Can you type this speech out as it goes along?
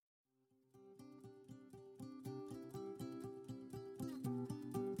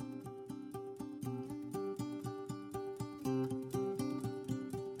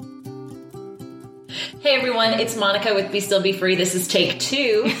Hey everyone, it's Monica with Be Still Be Free. This is take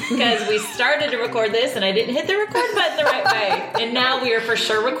 2 because we started to record this and I didn't hit the record button the right way. And now we are for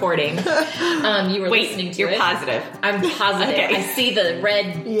sure recording. You were listening to you're it. Positive. I'm positive. Okay. I see the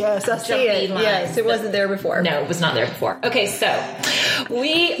red Yes, I see it. lines. Yes, it wasn't there before. No, it was not there before. Okay, so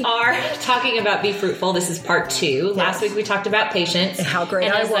we are talking about Be Fruitful. This is part 2. Last week we talked about patience. And how great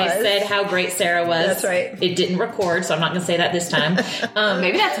and I as was. I said, how great Sarah was. That's right. It didn't record, so I'm not going to say that this time.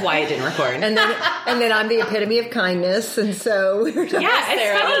 Maybe that's why it didn't record. And then I'm the epitome of kindness, and so we were talking. yeah, it's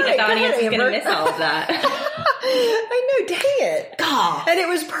Sarah. funny that the Go audience ahead, is going to Amber. miss all of that. I know, dang it. God. And it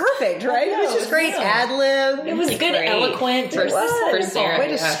was perfect, right? It was just great ad lib. It was good, great. eloquent for Sarah. Way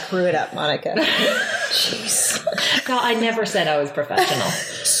to screw it up, Monica. Jeez. God, I never said I was professional.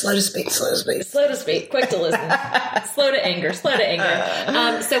 Slow to speak, slow to speak. Slow to speak, quick to listen, slow to anger, slow to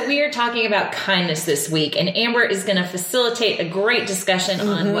anger. So we are talking about kindness this week, and Amber is going to facilitate a great discussion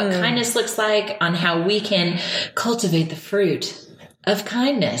on what kindness looks like, on how we can cultivate the fruit of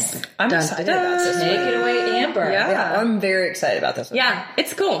kindness. I'm excited about this. Take it away, Amber. Yeah, I'm very excited about this one. Yeah,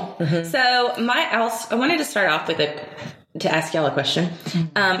 it's cool. So I wanted to start off with to ask y'all a question.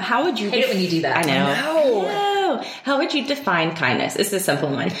 How would you Hate it when you do that. I know. No. How would you define kindness? This is a simple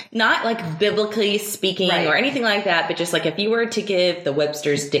one. Not like biblically speaking Right. or anything like that, but just like if you were to give the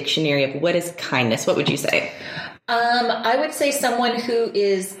Webster's dictionary of what is kindness, what would you say? I would say someone who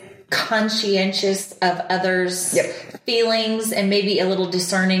is conscientious of others' feelings and maybe a little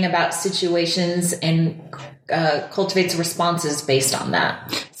discerning about situations and cultivates responses based on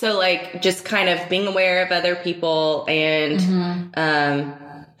that. So like just kind of being aware of other people and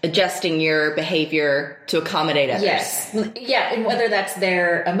adjusting your behavior to accommodate others. Yes. Yeah, and whether that's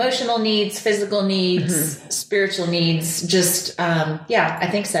their emotional needs, physical needs, spiritual needs, just, I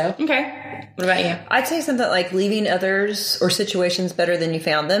think so. Okay. What about you? I'd say something like leaving others or situations better than you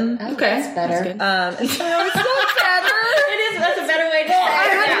found them. Okay. That's better. good. And so it's not better. It is. That's a better way to say it.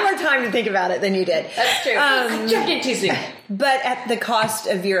 I had more time to think about it than you did. That's true. I jumped in too soon. But at the cost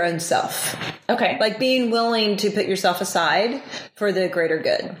of your own self. Okay. Like being willing to put yourself aside for the greater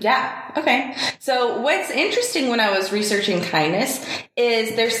good. Yeah. Okay. So what's interesting when I was researching kindness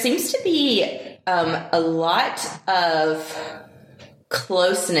is there seems to be a lot of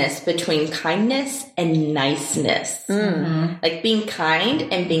closeness between kindness and niceness. Like being kind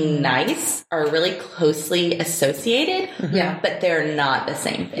and being nice are really closely associated. Yeah. But they're not the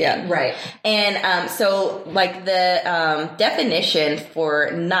same thing. Yeah. Right. And so like the definition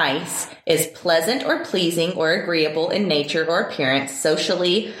for nice is pleasant or pleasing or agreeable in nature or appearance,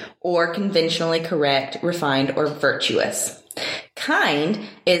 socially or conventionally correct, refined, or virtuous. Kind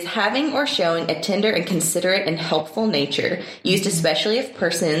is having or showing a tender and considerate and helpful nature, used especially of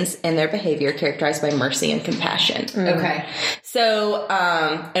persons and their behavior characterized by mercy and compassion. Okay. So,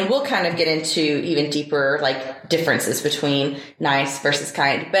 and we'll kind of get into even deeper, like, differences between nice versus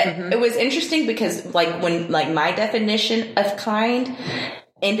kind. But it was interesting because, like, when, like, my definition of kind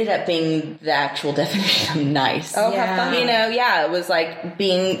ended up being the actual definition of nice. Oh, Yeah. how fun. You know, yeah, it was like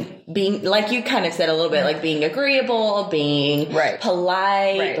being, like you kind of said a little bit, like being agreeable, being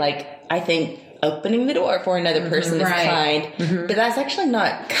polite, Right. like, I think opening the door for another person is Right. kind, but that's actually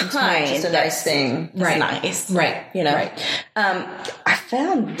not kind. Just a nice thing. That's nice. Right. You know, Right. I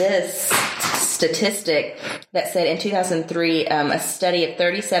found this statistic that said in 2003, a study of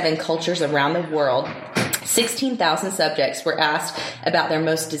 37 cultures around the world, 16,000 subjects were asked about their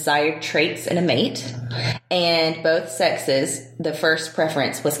most desired traits in a mate, and both sexes, the first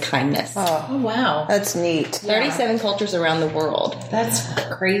preference was kindness. Oh, wow. That's neat. 37 cultures around the world. That's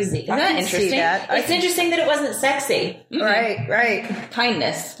crazy. Isn't that interesting? It's interesting that it wasn't sexy. Right.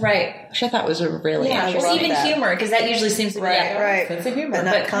 Kindness. Right. Which I thought was a really Yeah. interesting. Or love even that. humor, because that usually seems to be Right. sense of humor. But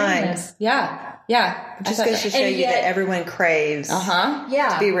not kind. kindness. Yeah. Just I thought goes to that- show and you yet- that everyone craves Yeah.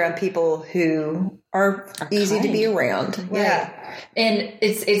 to be around people who are easy to be around. Right. Yeah. And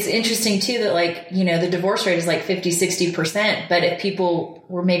it's interesting too that, like, you know, the divorce rate is like 50-60%, but if people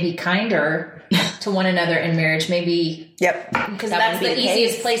were maybe kinder to one another in marriage, maybe Yep. because That that's wouldn't the be the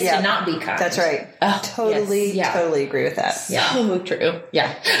easiest case. place Yeah. to not be kind. That's right. Oh, Totally, yes. Yeah. totally agree with that. So true.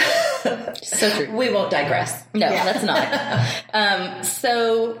 Yeah. So true. We won't digress. No, Yeah. that's not.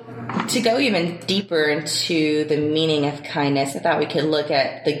 So to go even deeper into the meaning of kindness, I thought we could look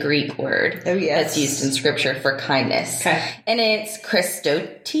at the Greek word Oh, yes. that's used in scripture for kindness. Okay. And it's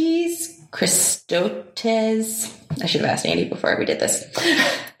Christotes. I should have asked Andy before we did this.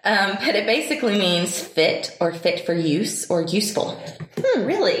 But it basically means fit or fit for use or useful.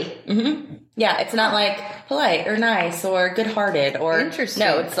 Really? Yeah, it's not like polite or nice or good-hearted or... Interesting.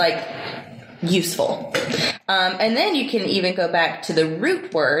 No, it's like useful. And then you can even go back to the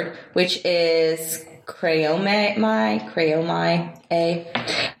root word, which is creomai,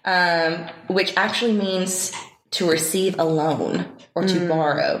 which actually means to receive a loan or to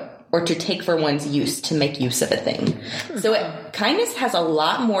borrow or to take for one's use, to make use of a thing. So kindness has a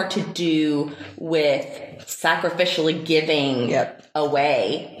lot more to do with sacrificially giving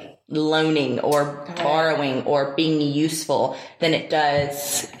away, loaning or borrowing or being useful than it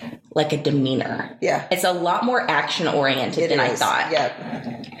does like a demeanor. Yeah. It's a lot more action oriented than I thought.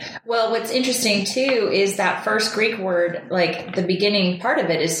 Yeah. Well, what's interesting too is that first Greek word, like the beginning part of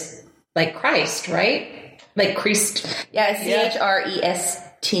it is like Christ, right? Like Christ. Yeah, Christ.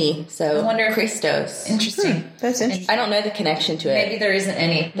 So I wonder if Christos. Interesting. That's interesting. I don't know the connection to it. Maybe there isn't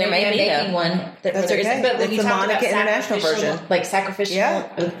any. There may I'm be, making though. one. That's there okay. isn't. But when It's you the talk about Monica International sacrificial, version. like sacrificial,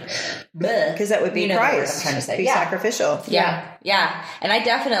 Yeah. Because that would be you know the word Christ. I'm trying to say. Be Yeah. sacrificial. Yeah. And I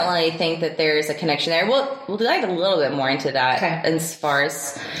definitely think that there's a connection there. We'll dive a little bit more into that as far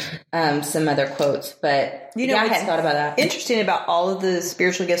as some other quotes. But You know, I what's hadn't thought about that. interesting about all of the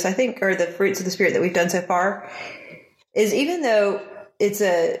spiritual gifts, I think, or the fruits of the Spirit that we've done so far, is even though it's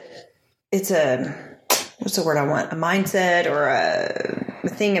a what's the word I want? A mindset or a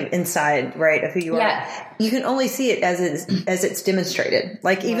thing inside, right, of who you are. You can only see it as it's demonstrated.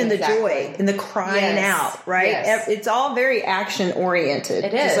 Like even the joy and the crying out, right? Yes. It's all very action oriented.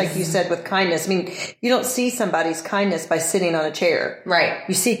 It Just is. like you said with kindness. I mean, you don't see somebody's kindness by sitting on a chair. Right.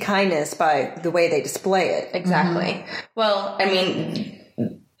 You see kindness by the way they display it. Exactly. Well, I mean,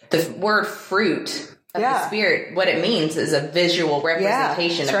 the word fruit of the Spirit, what it means is a visual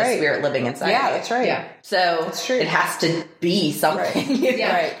representation of the Spirit living inside of you. That's right. Yeah. So it has to be something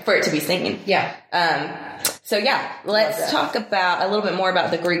for it to be seen. Yeah. So let's talk about a little bit more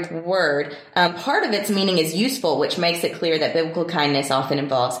about the Greek word. Part of its meaning is useful, which makes it clear that biblical kindness often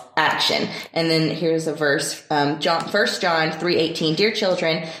involves action. And then here's a verse, 1 John 3:18. Dear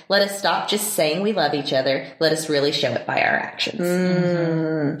children, let us stop just saying we love each other. Let us really show it by our actions.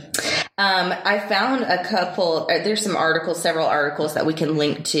 I found a couple, there's several articles that we can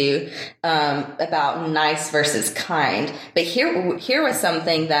link to about nice versus kind. But here was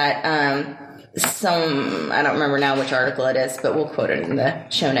something that I don't remember now which article it is, but we'll quote it in the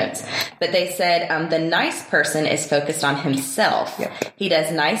show notes. But they said, the nice person is focused on himself. Yep. He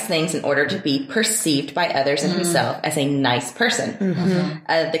does nice things in order to be perceived by others and himself as a nice person.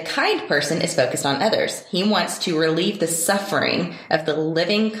 The kind person is focused on others. He wants to relieve the suffering of the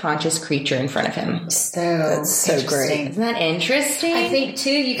living, conscious creature in front of him. That's so great. Isn't that interesting? I think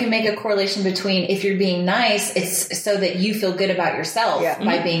too, you can make a correlation between if you're being nice, it's so that you feel good about yourself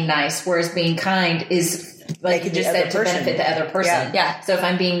by being nice, whereas being kind is like you just said, to benefit the other person. Yeah. So if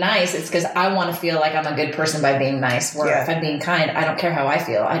I'm being nice, it's because I want to feel like I'm a good person by being nice. Where if I'm being kind, I don't care how I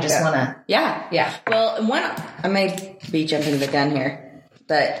feel. I just want to. Yeah. Well, I may be jumping the gun here,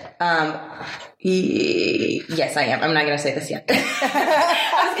 but yes, I am. I'm not going to say this yet.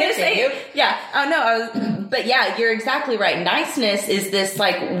 I was going to say you. Yeah. Oh no. But yeah, you're exactly right. Niceness is this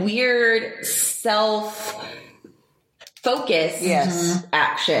like weird self-focused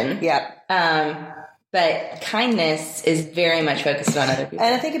action. Yeah. But kindness is very much focused on other people.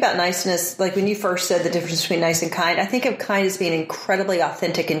 And I think about niceness, like when you first said the difference between nice and kind, I think of kind as being incredibly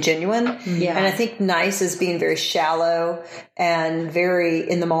authentic and genuine. Yeah. And I think nice as being very shallow and very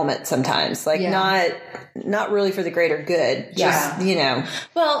in the moment sometimes. Like not really for the greater good. Just, you know.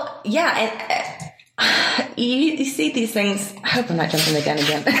 Well, yeah. And you see these things. I hope I'm not jumping the gun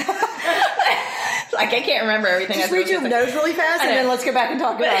again. Like, I can't remember everything. Just read your notes really fast and then let's go back and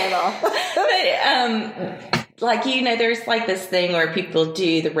talk about it all. But, like, you know, there's like this thing where people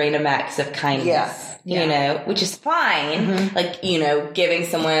do the random acts of kindness, you know, which is fine. Like, you know, giving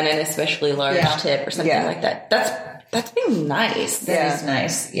someone an especially large tip or something like that. That's being nice. That is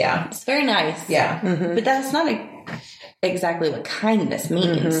nice. Yeah. It's very nice. Yeah. But that's not exactly what kindness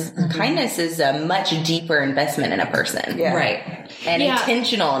means. Kindness is a much deeper investment in a person. Yeah. Right. An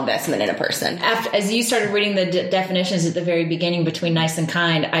intentional investment in a person. As you started reading the definitions at the very beginning between nice and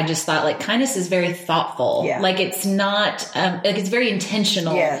kind, I just thought like kindness is very thoughtful. Yeah. Like it's not, like it's very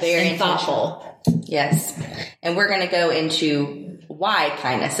intentional and thoughtful. Yes. And we're going to go into why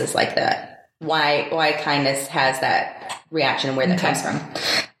kindness is like that. Why kindness has that reaction and where that comes from.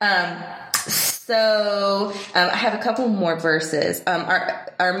 So I have a couple more verses.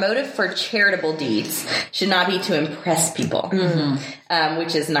 Our motive for charitable deeds should not be to impress people.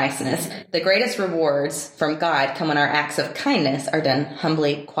 which is niceness. The greatest rewards from God come when our acts of kindness are done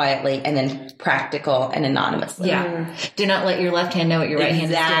humbly, quietly, and then practical and anonymously. Yeah. Do not let your left hand know what your right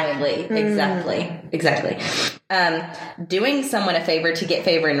hand is doing. Exactly. Doing someone a favor to get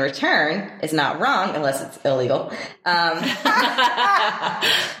favor in return is not wrong unless it's illegal.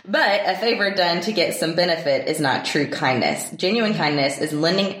 But a favor done to get some benefit is not true kindness. Genuine kindness is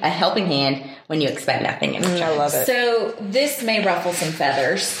lending a helping hand when you expect nothing in return. I love it. So this may ruffle some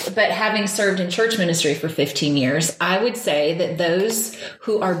feathers, but having served in church ministry for 15 years, I would say that those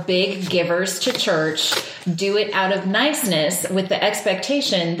who are big givers to church do it out of niceness with the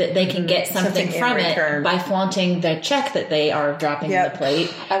expectation that they can get something from it by flaunting the check that they are dropping in the plate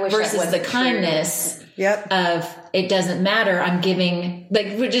versus the kindness of it doesn't matter. I'm giving,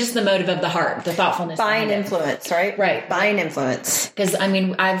 like, just the motive of the heart, the thoughtfulness. Buying influence, right? Right. Buying influence. Because, I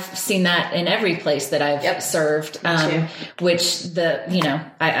mean, I've seen that in every place that I've served, which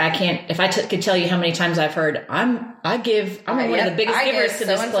I can't, if I could tell you how many times I've heard, I'm one of the biggest givers to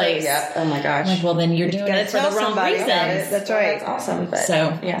this place. Yep. Oh my gosh. I'm like, well, then you're doing it for the wrong reasons. That's right. That's awesome. But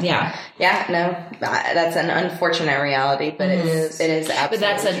that's an unfortunate reality, but it is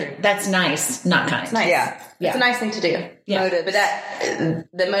absolutely true. That's nice, not kind. It's nice. Yeah. It's a nice thing to do. Yeah. But that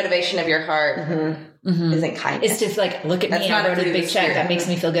the motivation of your heart isn't kindness. It's just like, look at me, I wrote a big check. That makes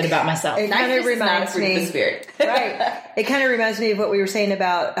me feel good about myself. It kind of reminds me of the Spirit. Right. It kind of reminds me of what we were saying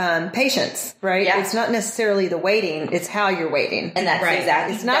about patience, right? Yeah. It's not necessarily the waiting, it's how you're waiting. And that's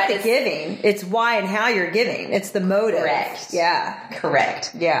exactly. It's not the giving, it's why and how you're giving. It's the motive. Correct. Yeah.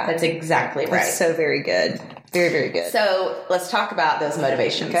 Correct. Yeah. That's exactly right. That's so very good. Very, very good. So let's talk about those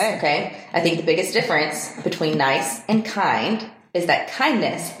motivations. Okay. I think the biggest difference between nice and kind is that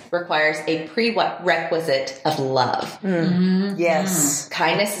kindness requires a prerequisite of love. Yes.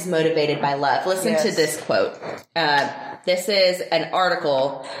 Kindness is motivated by love. Listen to this quote. This is an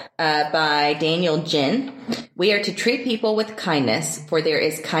article by Daniel Jin. We are to treat people with kindness, for there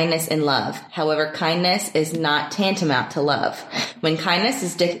is kindness in love. However, kindness is not tantamount to love. When kindness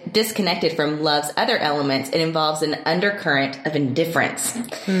is disconnected from love's other elements, it involves an undercurrent of indifference.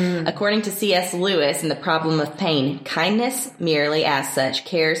 According to C.S. Lewis in The Problem of Pain, kindness merely as such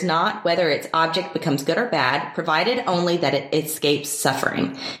cares not whether its object becomes good or bad, provided only that it escapes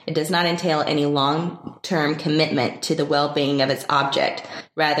suffering. It does not entail any long-term commitment to the well-being of its object.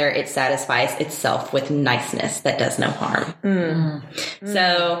 Rather, it satisfies itself with niceness that does no harm.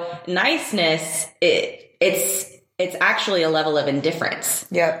 So niceness, it's actually a level of indifference.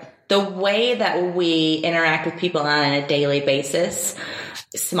 Yep. The way that we interact with people on a daily basis,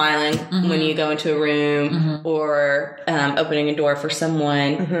 smiling when you go into a room or opening a door for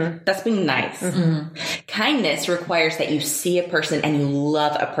someone, that's being nice. Kindness requires that you see a person and you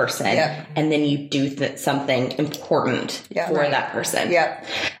love a person and then you do something important for that person. Yep.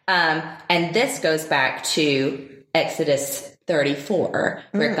 And this goes back to Exodus 34,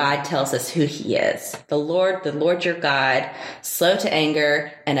 where God tells us who he is. The Lord your God, slow to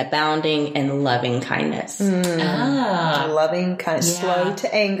anger and abounding in loving kindness. Loving kindness. Slow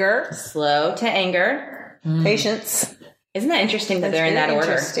to anger. Slow to anger. Patience. Isn't that interesting that they're in that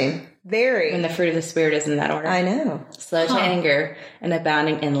order? Interesting. Very. When the fruit of the Spirit is in that order. I know. Slow to anger and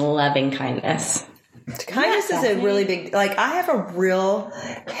abounding in loving kindness. Kindness is a really big, I have a real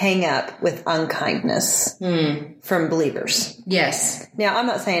hang up with unkindness from believers. Yes. Now, I'm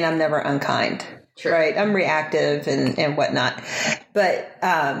not saying I'm never unkind. Sure. Right. I'm reactive and whatnot, but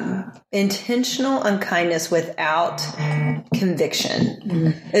intentional unkindness without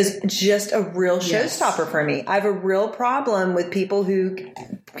conviction is just a real showstopper for me. I have a real problem with people who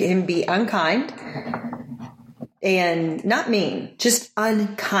can be unkind and not mean, just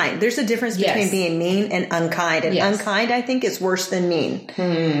unkind. There's a difference between being mean and unkind. And unkind, I think, is worse than mean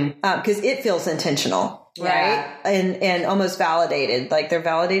because it feels intentional. Right. And almost validated. Like they're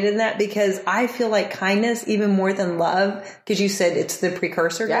validated in that because I feel like kindness, even more than love, because you said it's the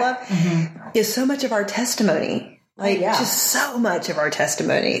precursor to love, is so much of our testimony. Just so much of our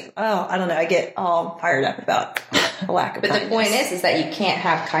testimony. Oh, I don't know. I get all fired up about a lack of kindness. The point is that you can't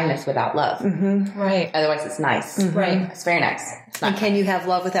have kindness without love. Right. Otherwise it's nice. Right. It's very nice. It's not and can you have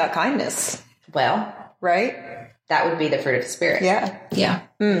love without kindness? Well, right. That would be the fruit of the Spirit. Yeah.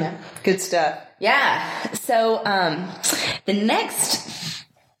 Good stuff. Yeah. So, the next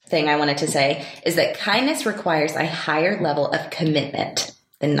thing I wanted to say is that kindness requires a higher level of commitment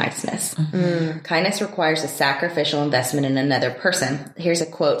than niceness. Kindness requires a sacrificial investment in another person. Here's a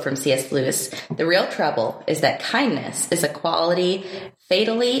quote from C.S. Lewis. The real trouble is that kindness is a quality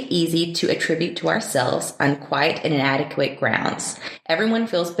fatally easy to attribute to ourselves on quite and inadequate grounds. Everyone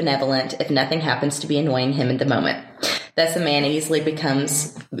feels benevolent if nothing happens to be annoying him at the moment. Thus, a man easily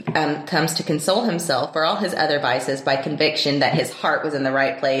comes to console himself for all his other vices by conviction that his heart was in the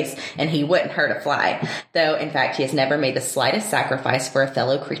right place and he wouldn't hurt a fly, though, in fact, he has never made the slightest sacrifice for a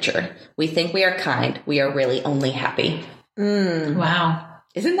fellow creature. We think we are kind. We are really only happy. Wow.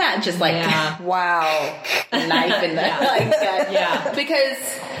 Isn't that just like, wow, a knife in the, Yeah. Because,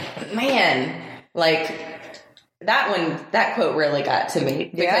 man, like, that quote really got to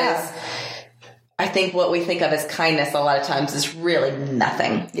me. Because I think what we think of as kindness a lot of times is really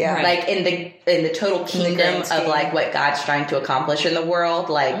nothing. Yeah. Right. Like, in the total kingdom of, like, what God's trying to accomplish in the world,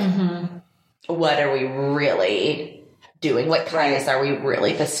 like, what are we really doing? What kindness are we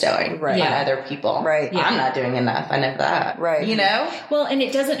really bestowing on other people? Right. I'm not doing enough. I know that. Right. You know? Well, and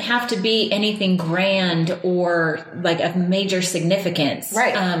it doesn't have to be anything grand or like of major significance.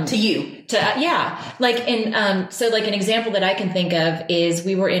 Right. To you. Like, so like an example that I can think of is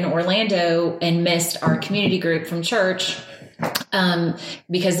we were in Orlando and missed our community group from church.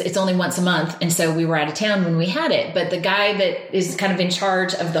 Because it's only once a month. And so we were out of town when we had it. But the guy that is kind of in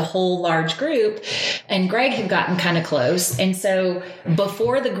charge of the whole large group and Greg had gotten kind of close. And so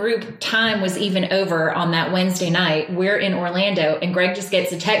before the group time was even over on that Wednesday night, we're in Orlando and Greg just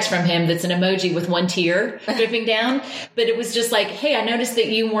gets a text from him that's an emoji with one tear dripping down. But it was just like, hey, I noticed that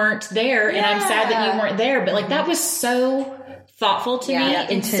you weren't there and I'm sad that you weren't there. But like, that was so thoughtful to me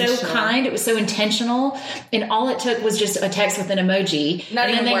and so kind. It was so intentional. And all it took was just a text with an emoji.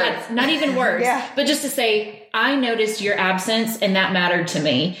 Not even words. But just to say, I noticed your absence and that mattered to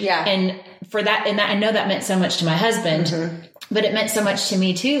me. Yeah. And for that, I know that meant so much to my husband, but it meant so much to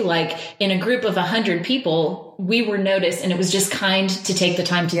me too. Like in a group of 100 people, we were noticed and it was just kind to take the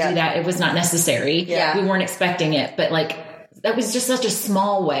time to do that. It was not necessary. Yeah. We weren't expecting it, but like, that was just such a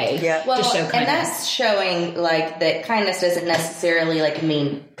small way to show kindness. And that's showing, like, that kindness doesn't necessarily, like,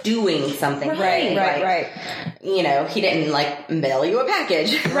 mean doing something. Right. You know, he didn't, like, mail you a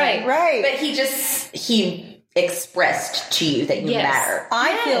package. Right. But he expressed to you that you matter.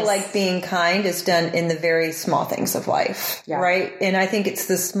 I feel like being kind is done in the very small things of life. Yeah. Right? And I think it's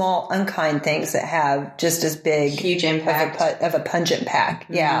the small, unkind things that have just as big... huge impact. Of a pungent pack.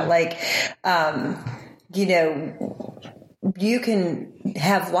 Yeah. Like, you know... You can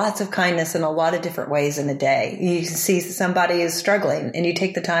have lots of kindness in a lot of different ways in a day. You can see somebody is struggling and you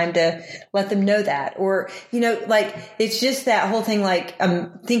take the time to let them know that. Or, you know, like, it's just that whole thing, like,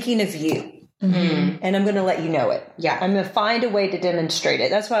 I'm thinking of you. And I'm going to let you know it. Yeah. I'm going to find a way to demonstrate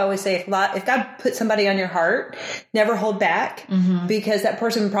it. That's why I always say, if God put somebody on your heart, never hold back because that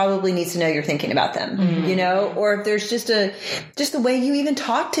person probably needs to know you're thinking about them, you know, or if there's just the way you even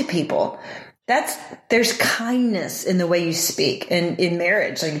talk to people. There's kindness in the way you speak. And in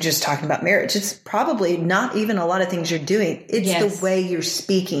marriage, like just talking about marriage, it's probably not even a lot of things you're doing. It's the way you're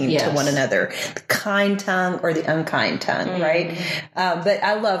speaking to one another, the kind tongue or the unkind tongue, right? But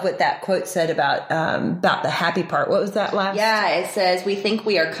I love what that quote said about the happy part. What was that last? Yeah, it says, we think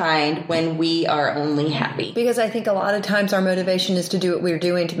we are kind when we are only happy. Because I think a lot of times our motivation is to do what we're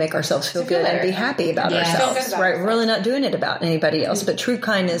doing to make ourselves feel good and be happy about ourselves, right? We're really not doing it about anybody else. But true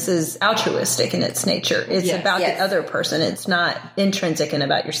kindness is altruistic in its nature. It's about the other person. It's not intrinsic and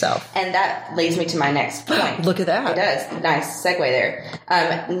about yourself. And that leads me to my next point. Look at that. It does. Nice segue there.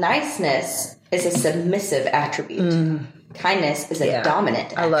 Niceness is a submissive attribute. Kindness is a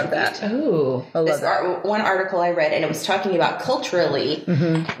dominant attribute. I love that. Oh, I love that. One article I read, and it was talking about culturally,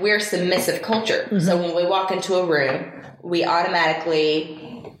 we're submissive culture. So when we walk into a room, we automatically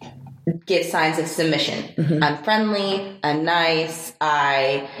give signs of submission. I'm friendly. I'm nice.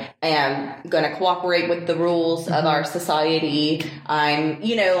 I am going to cooperate with the rules of our society. I'm,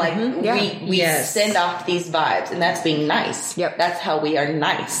 you know, like we send off these vibes, and that's being nice. Yep. That's how we are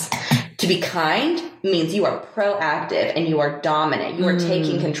nice. To be kind means you are proactive and you are dominant. You are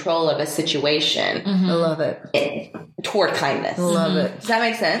taking control of a situation. I love it. Toward kindness. I love it. Does that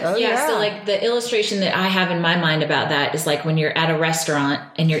make sense? Oh, yeah. So like the illustration that I have in my mind about that is like when you're at a restaurant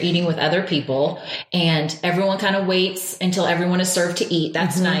and you're eating with other people and everyone kind of waits until everyone is served to eat.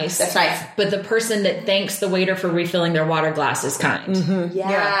 That's nice. That's nice. But the person that thanks the waiter for refilling their water glass is kind.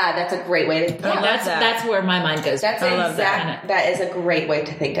 Yeah, that's a great way to think of that. That's where my mind goes. That is a great way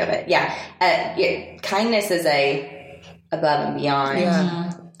to think of it. Yeah. Kindness is above and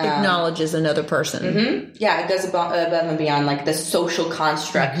beyond. Acknowledges another person. Yeah, it goes above and beyond like the social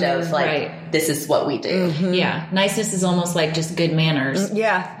construct of like this is what we do. Yeah, niceness is almost like just good manners.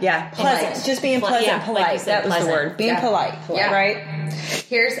 Pleasant, just being pleasant, polite. Like that was the word. Being polite, right?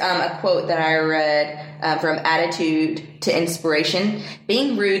 Here's a quote that I read. from attitude to inspiration.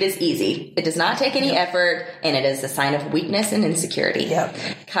 Being rude is easy. It does not take any effort, and it is a sign of weakness and insecurity. Yep.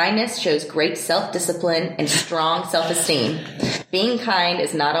 Kindness shows great self-discipline and strong self-esteem. Being kind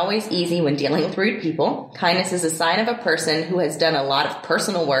is not always easy when dealing with rude people. Kindness is a sign of a person who has done a lot of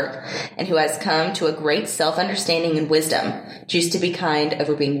personal work and who has come to a great self-understanding and wisdom. Choose to be kind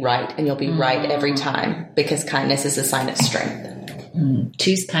over being right, and you'll be right every time, because kindness is a sign of strength.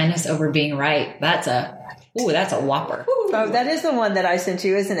 Choose kindness over being right. That's a whopper. Oh, that is the one that I sent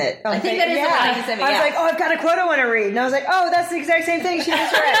you, isn't it? I think that is the one you sent me. I was like, I've got a quote I want to read. And I was like, that's the exact same thing she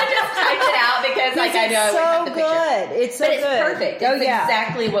just read. I just typed it out because I know I wouldn't have the picture. It's so good. But it's perfect. It's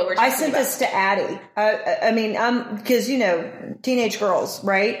exactly what we're talking about. I sent this to Addie. I mean, because, teenage girls,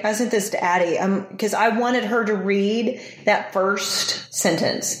 right? I sent this to Addie because I wanted her to read that first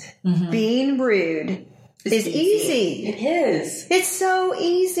sentence. Mm-hmm. Being rude is easy. It is. It's so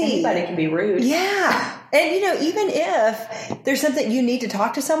easy. Anybody can be rude. Yeah. And, even if there's something you need to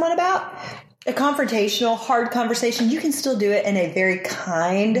talk to someone about, a confrontational, hard conversation, you can still do it in a very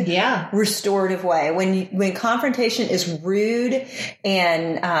kind, restorative way. When confrontation is rude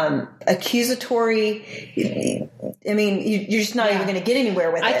and accusatory, I mean, you're just not even going to get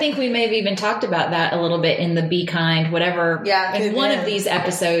anywhere with it. I think we may have even talked about that a little bit in the Be Kind, whatever. Yeah, in one of these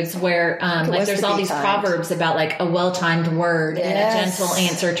episodes where, there's all these proverbs about like a well-timed word and a gentle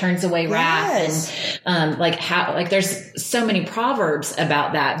answer turns away wrath, and there's so many proverbs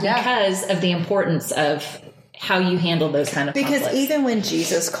about that because of the importance of how you handle those kind of conflicts. Because even when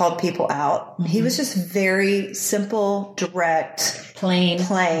Jesus called people out, he was just very simple, direct, plain,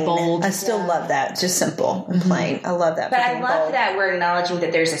 bold. I still love that. Just simple and plain. I love that. But I love that we're acknowledging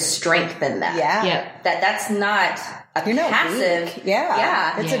that there's a strength in that. Yeah. That's not You're not passive. Weak.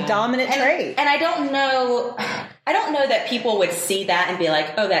 Yeah. It's a dominant trait. And I don't know that people would see that and be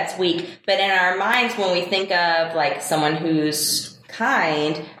like, oh, that's weak. But in our minds, when we think of like someone who's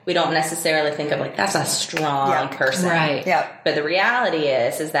kind, we don't necessarily think of like, that's a strong person. Right. Yeah. But the reality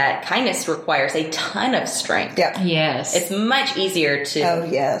is that kindness requires a ton of strength. Yeah. Yes. It's much easier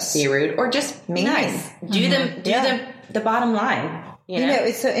to be rude or just be nice. Do the bottom line.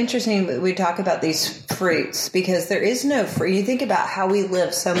 It's so interesting we talk about these fruits because there is no fruit. You think about how we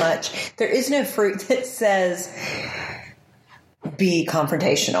live so much. There is no fruit that says be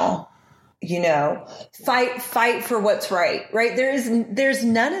confrontational. Fight for what's right. There's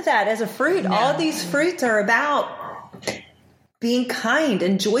none of that as a fruit. No. All of these fruits are about being kind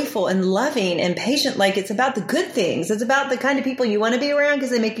and joyful and loving and patient. Like it's about the good things. It's about the kind of people you want to be around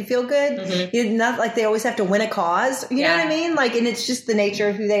because they make you feel good. Mm-hmm. Not like they always have to win a cause. You know what I mean? Like, and it's just the nature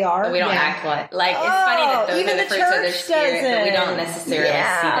of who they are. But we don't act like it's funny that those are the fruits of their spirit, but we don't necessarily see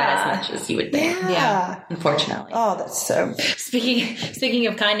that as much as you would think. Yeah. Unfortunately. Oh, that's so. Speaking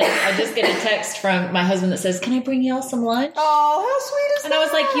of kindness, I just get a text from my husband that says, "Can I bring y'all some lunch?" Oh, how sweet is that? And I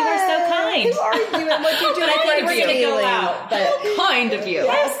was like, "You are so kind." Who are you and what you do? I thought we're going to go out, but kind of you.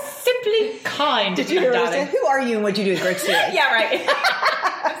 Yes. Simply kind. Did you hear what I said? Who are you and what you do with Greg Steele? Yeah, right.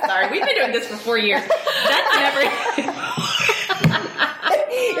 I'm sorry. We've been doing this for 4 years. That's never.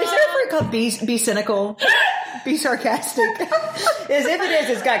 Is there a fruit called be cynical? Be sarcastic. As if it is,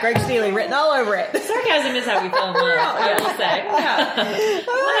 it's got Greg Steele written all over it. Sarcasm is how we fell in love, I will say. That is a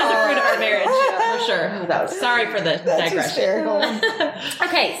fruit of our marriage, for sure. Sorry for the digression.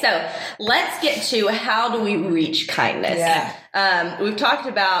 Okay, so let's get to how do we reach kindness. Yeah. We've talked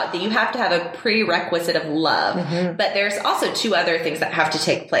about that you have to have a prerequisite of love, but there's also two other things that have to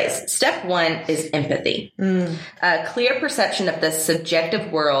take place. Step one is empathy. A clear perception of the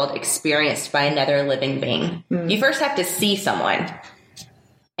subjective world experienced by another living being. You first have to see someone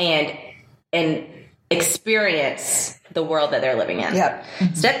and experience the world that they're living in. Yep.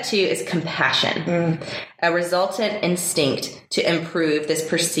 Step two is compassion, a resultant instinct to improve this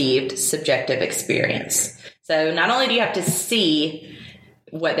perceived subjective experience. So not only do you have to see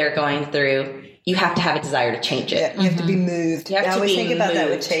what they're going through, you have to have a desire to change it. Yeah, you have to be moved. I always think about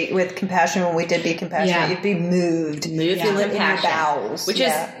that with compassion. When we did be compassionate, you'd be moved. Moved in your bowels. Which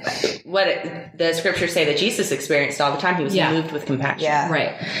is what the scriptures say that Jesus experienced all the time. He was moved with compassion. Yeah.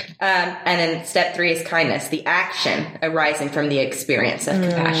 Right. And then step three is kindness, the action arising from the experience of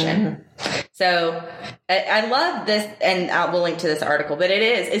compassion. So I love this, and we'll link to this article, but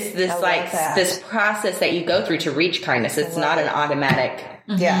it's this process that you go through to reach kindness. It's not an automatic.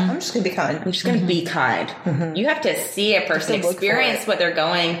 Yeah, I'm just going to be kind. I'm just going to be kind. You have to see a person, experience what they're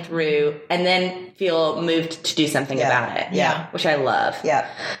going through, and then feel moved to do something about it. Yeah. Which I love. Yeah.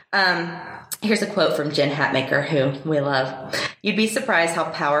 Here's a quote from Jen Hatmaker, who we love. You'd be surprised how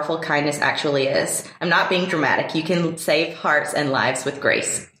powerful kindness actually is. I'm not being dramatic. You can save hearts and lives with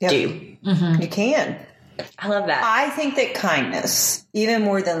grace. Yep. Do. You can. I love that. I think that kindness, even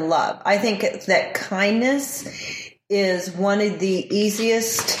more than love, I think that kindness is one of the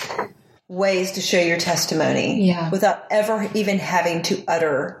easiest ways to show your testimony without ever even having to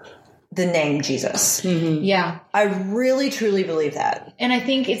utter the name Jesus. Mm-hmm. Yeah. I really, truly believe that. And I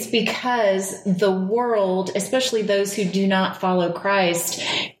think it's because the world, especially those who do not follow Christ,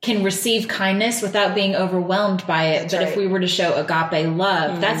 can receive kindness without being overwhelmed by it. But if we were to show agape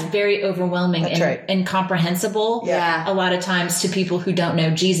love, that's very overwhelming and incomprehensible a lot of times to people who don't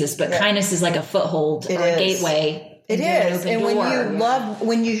know Jesus. But kindness is like a foothold or a gateway. It is. And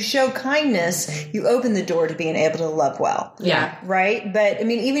when you show kindness, you open the door to being able to love well. Yeah. Right? But I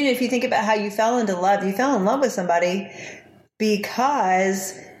mean, even if you think about how you fell into love, you fell in love with somebody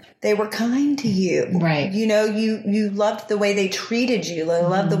because they were kind to you. Right. You know, you loved the way they treated you. You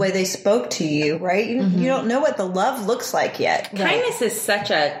loved the way they spoke to you. Right? You don't know what the love looks like yet. Kindness is such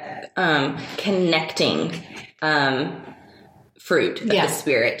a connecting fruit of the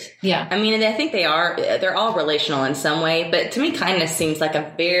Spirit. Yeah. I mean, I think they're all relational in some way, but to me, kindness seems like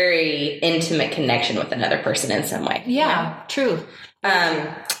a very intimate connection with another person in some way. Yeah, true.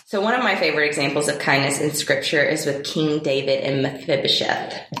 So one of my favorite examples of kindness in Scripture is with King David and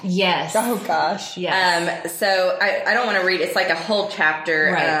Mephibosheth. Yes. Oh, gosh. Yes. So I don't want to read. It's like a whole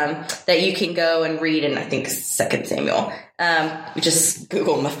chapter that you can go and read in, I think, 2 Samuel. Just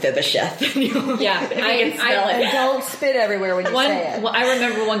Google Mephibosheth. I spell it. And don't spit everywhere when you say it. Well, I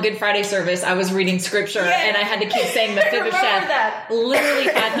remember one Good Friday service, I was reading Scripture, and I had to keep saying Mephibosheth literally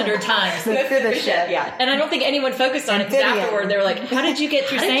 500 times. Mephibosheth, And I don't think anyone focused on it because afterward they were like, how did you get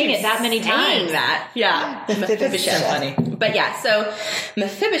through saying it that many times? That? Yeah. Mephibosheth. Funny. But so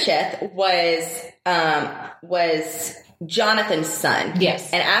Mephibosheth was Jonathan's son.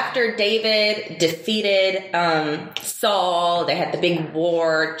 Yes. And after David defeated Saul, they had the big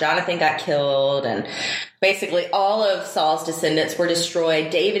war. Jonathan got killed, and basically all of Saul's descendants were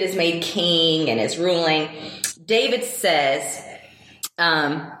destroyed. David is made king and is ruling. David says,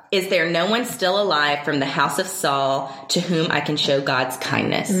 is there no one still alive from the house of Saul to whom I can show God's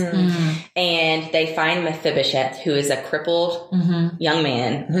kindness? And they find Mephibosheth, who is a crippled young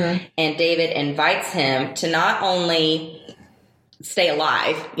man. And David invites him to not only stay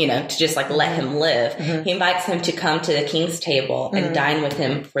alive, to just like let him live. He invites him to come to the king's table and dine with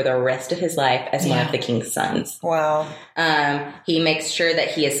him for the rest of his life as one of the king's sons. Wow. He makes sure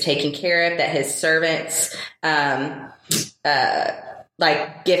that he is taken care of, that his servants,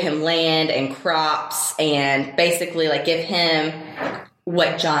 give him land and crops and basically give him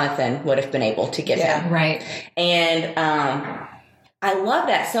what Jonathan would have been able to give him. Right. And I love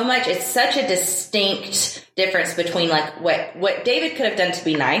that so much. It's such a distinct difference between what David could have done to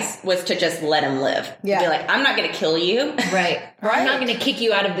be nice was to just let him live. Yeah. Be like, I'm not going to kill you. Right. I'm not going to kick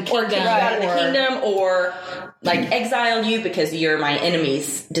you out of the kingdom. Or exile you because you're my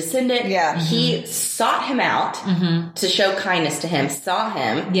enemy's descendant. Yeah. He sought him out to show kindness to him, saw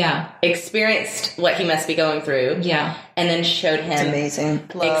him, experienced what he must be going through, and then showed him amazing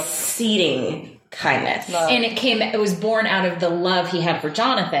exceeding kindness. And it was born out of the love he had for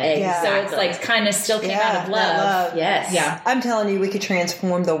Jonathan. Exactly. So it's kindness still came out of love. Yes. Yeah. I'm telling you, we could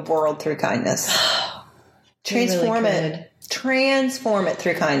transform the world through kindness. Transform it. Transform it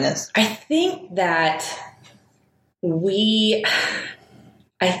through kindness. I think that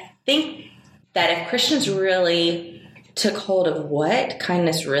if Christians really took hold of what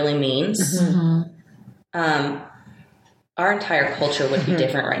kindness really means, our entire culture would be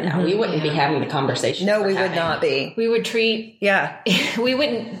different right now. We wouldn't be having the conversation. No, we would not be. We would we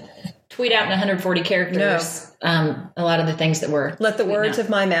wouldn't tweet out in 140 characters a lot of the things that we're let the words of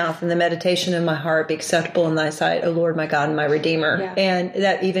my mouth and the meditation of my heart be acceptable in thy sight, O Lord, my God and my Redeemer. Yeah. And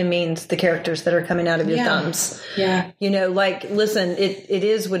that even means the characters that are coming out of your thumbs. Yeah. Listen, it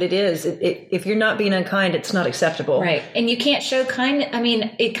is what it is. If you're not being unkind, it's not acceptable. Right. And you can't show kindness. I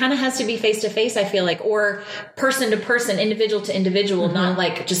mean, it kind of has to be face to face, I feel like, or person to person, individual to individual, not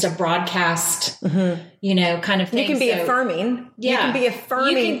just a broadcast, kind of thing. You can be affirming. Yeah. You can be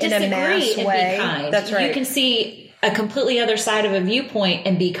affirming in a mass way. Be kind. That's right. You can see a completely other side of a viewpoint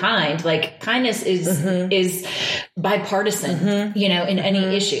and be kind. Kindness is bipartisan, in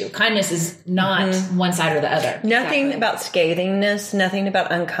any issue. Kindness is not one side or the other. Nothing about scathingness, nothing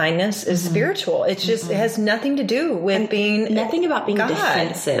about unkindness is spiritual. It's just, it has nothing to do with nothing about being God.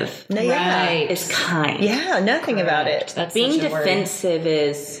 Defensive. Yeah. Right. Is kind. Yeah, nothing about it. That's Being such a word. defensive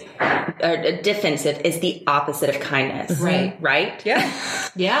is defensive is the opposite of kindness. Right?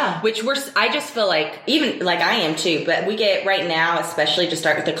 Yeah. Which I just feel like, even like I am too, but we get right now, especially to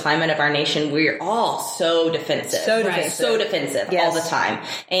start with the climate of our nation, we're all so defensive. So defensive all the time.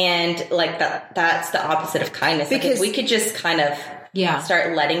 And like that's the opposite of kindness. Because like if we could just kind of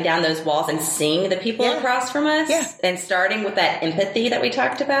start letting down those walls and seeing the people across from us and starting with that empathy that we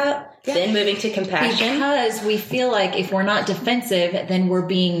talked about, then moving to compassion. Because we feel like if we're not defensive, then we're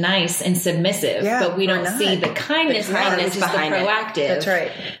being nice and submissive, but we don't see the kindness behind, which is the proactive. That's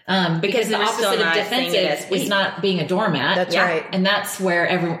right. Because the opposite of defensive is not being a doormat. That's right. And that's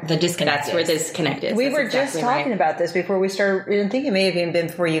where the disconnect That's where the disconnect is. We were just talking about this before we started. I think it may have even been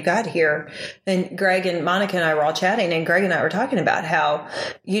before you got here. And Greg and Monica and I were all chatting, and Greg and I were talking about how,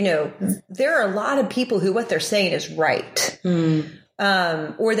 there are a lot of people who what they're saying is right.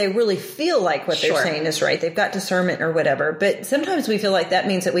 Or they really feel like what they're saying is right. They've got discernment or whatever. But sometimes we feel like that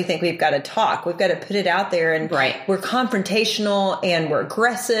means that we think we've got to talk. We've got to put it out there, and we're confrontational and we're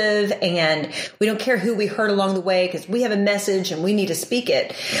aggressive, and we don't care who we hurt along the way because we have a message and we need to speak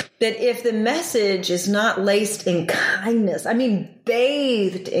it. But if the message is not laced in kindness,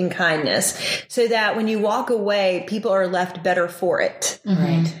 bathed in kindness, so that when you walk away, people are left better for it.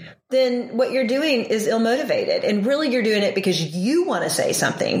 Right. Then what you're doing is ill-motivated. And really you're doing it because you want to say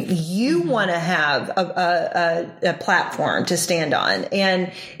something. You want to have a platform to stand on.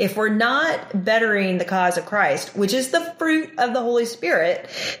 And if we're not bettering the cause of Christ, which is the fruit of the Holy Spirit,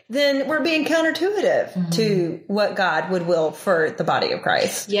 then we're being counterintuitive to what God would will for the body of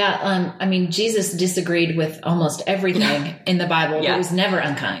Christ. Yeah. Jesus disagreed with almost everything in the Bible, but was never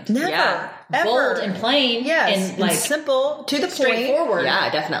unkind. Never. Yeah. Ever. Bold and plain. Yes. And simple, to the point. Straightforward. Yeah,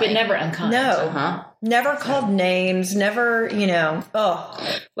 definitely. But never unkind. No. Never called names. Never,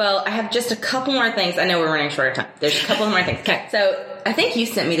 Well, I have just a couple more things. I know we're running short of time. There's a couple more things. Okay. So I think you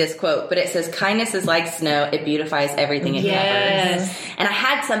sent me this quote, but it says, kindness is like snow. It beautifies everything it covers. And I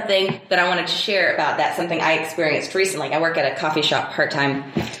had something that I wanted to share about that, something I experienced recently. I work at a coffee shop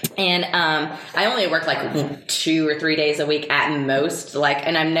part-time. And I only work like 2 or 3 days a week at most,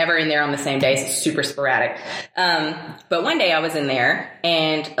 and I'm never in there on the same day. It's super sporadic. But one day I was in there,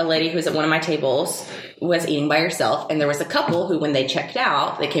 and a lady who was at one of my tables was eating by herself, and there was a couple who, when they checked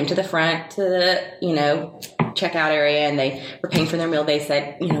out, they came to the front to the checkout area, and they were paying for their meal. They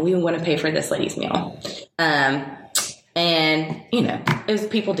said, we want to pay for this lady's meal. And, it was,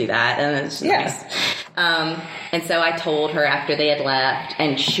 people do that, and it's nice. And so I told her after they had left,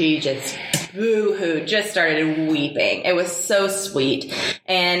 and she just boo-hooed, just started weeping. It was so sweet.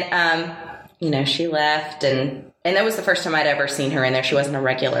 And, she left, and that was the first time I'd ever seen her in there. She wasn't a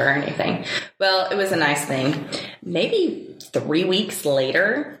regular or anything. Well, it was a nice thing. Maybe 3 weeks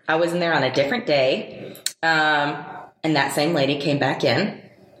later, I was in there on a different day, and that same lady came back in,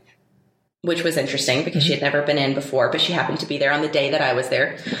 which was interesting because she had never been in before, but she happened to be there on the day that I was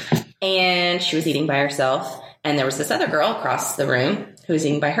there. And she was eating by herself. And there was this other girl across the room who was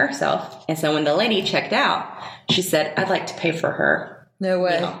eating by herself. And so when the lady checked out, she said, I'd like to pay for her. No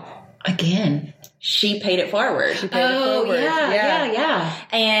way. Again. She paid it forward. Yeah.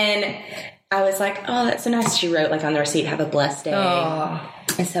 And I was like, oh, that's so nice. She wrote on the receipt, have a blessed day. Oh.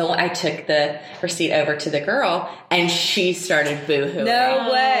 And so I took the receipt over to the girl, and she started boo-hooing. No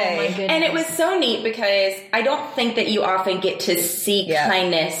way. Oh, my goodness. And it was so neat because I don't think that you often get to see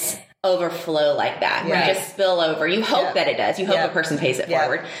kindness overflow like that. Right. Just spill over. You hope that it does. You hope a person pays it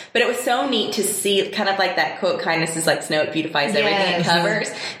forward. But it was so neat to see, kind of like that quote, kindness is like snow, it beautifies everything it covers.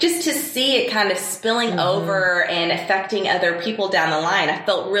 Just to see it kind of spilling over and affecting other people down the line. I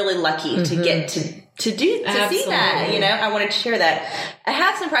felt really lucky to get to see that, I wanted to share that. I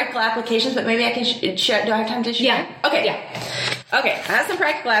have some practical applications, but maybe I can share. Do I have time to share? Yeah. Okay. Yeah. Okay. I have some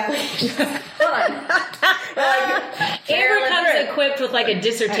practical applications. Hold on. Amber comes equipped with a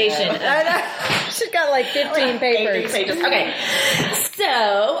dissertation. I know. She's got 15 papers. Okay.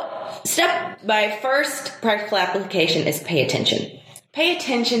 So, my first practical application is pay attention. Pay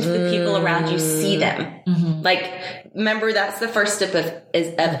attention to the people around you. See them. Remember, that's the first step of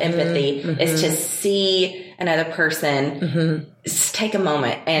empathy is to see another person. Just take a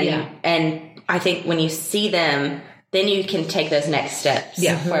moment, and I think when you see them, then you can take those next steps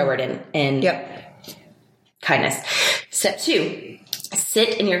forward in kindness. Step 2.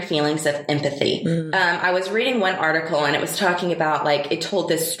 Sit in your feelings of empathy. I was reading one article, and it was talking about, it told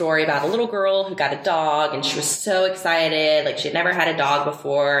this story about a little girl who got a dog, and she was so excited. She had never had a dog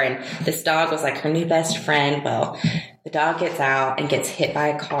before, and this dog was her new best friend. Well, the dog gets out and gets hit by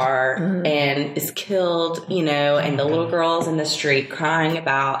a car and is killed, and the little girl's in the street crying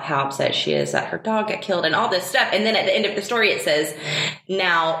about how upset she is that her dog got killed and all this stuff. And then at the end of the story, it says,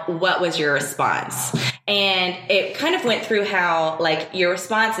 now, what was your response? And it kind of went through how, your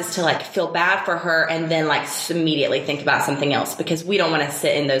response is to, feel bad for her and then, immediately think about something else, because we don't want to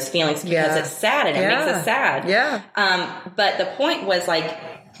sit in those feelings because it's sad and it makes us sad. Yeah. But the point was,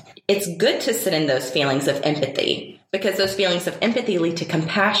 it's good to sit in those feelings of empathy, because those feelings of empathy lead to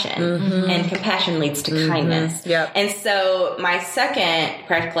compassion, and compassion leads to kindness. Yep. And so my second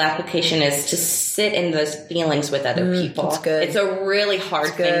practical application is to sit in those feelings with other people. That's good. It's a really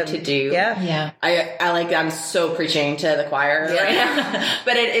hard thing to do. Yeah. I'm so preaching to the choir right now.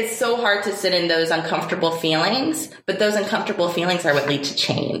 But it's so hard to sit in those uncomfortable feelings. But those uncomfortable feelings are what lead to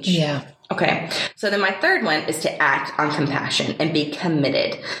change. Yeah. Okay, so then my third one is to act on compassion and be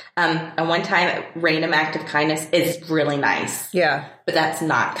committed. A one-time random act of kindness is really nice. Yeah. But that's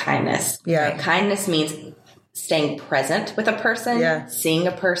not kindness. Yeah. Right? Kindness means staying present with a person, seeing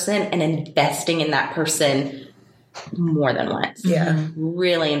a person, and investing in that person more than once. Yeah.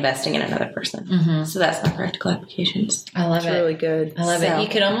 Really investing in another person. So that's my practical applications. I love it. Really good. I love it. You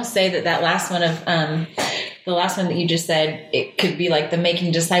could almost say that last one of the last one that you just said, it could be like the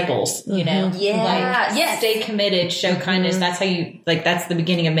making disciples, Yeah. Yes. Stay committed, show kindness. That's how you, that's the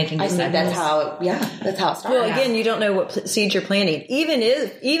beginning of making disciples. I think that's how it starts. Well, again, you don't know what seeds you're planting. Even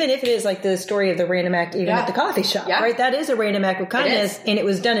if it is like the story of the random act, even at the coffee shop, right? That is a random act of kindness, and it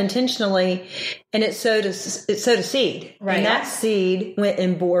was done intentionally, and it sowed a seed, right? And that seed went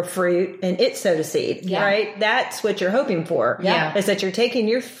and bore fruit, and it sowed a seed, right? That's what you're hoping for, is that you're taking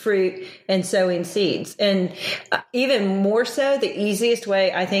your fruit and sowing seeds. And even more so, the easiest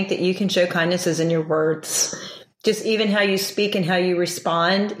way I think that you can show kindness is in your words. Just even how you speak and how you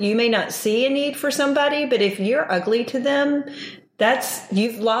respond. You may not see a need for somebody, but if you're ugly to them,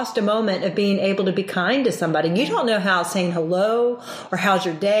 you've lost a moment of being able to be kind to somebody. You don't know how saying hello or how's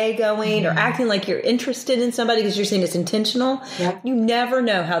your day going or acting like you're interested in somebody because you're saying it's intentional. Yep. You never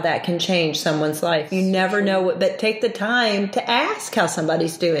know how that can change someone's life. You never know but take the time to ask how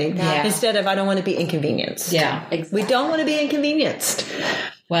somebody's doing instead of, I don't want to be inconvenienced. Yeah, exactly. We don't want to be inconvenienced.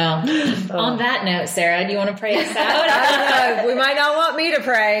 Well, on that note, Sarah, do you want to pray us out? I don't know. We might not want me to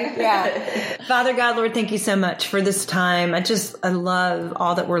pray. Yeah. Father God, Lord, thank you so much for this time. I love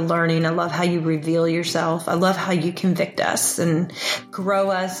all that we're learning. I love how you reveal yourself. I love how you convict us and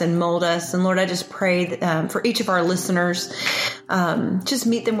grow us and mold us. And Lord, I just pray that, for each of our listeners, just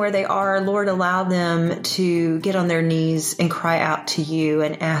meet them where they are. Lord, allow them to get on their knees and cry out to you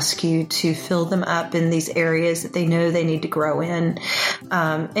and ask you to fill them up in these areas that they know they need to grow in.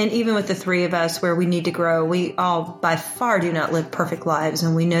 And even with the three of us where we need to grow, we all by far do not live perfect lives,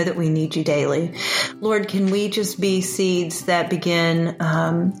 and we know that we need you daily. Lord, can we just be seeds that begin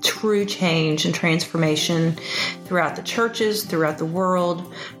true change and transformation throughout the churches, throughout the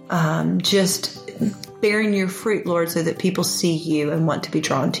world, just bearing your fruit, Lord, so that people see you and want to be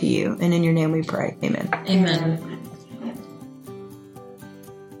drawn to you. And in your name we pray. Amen. Amen.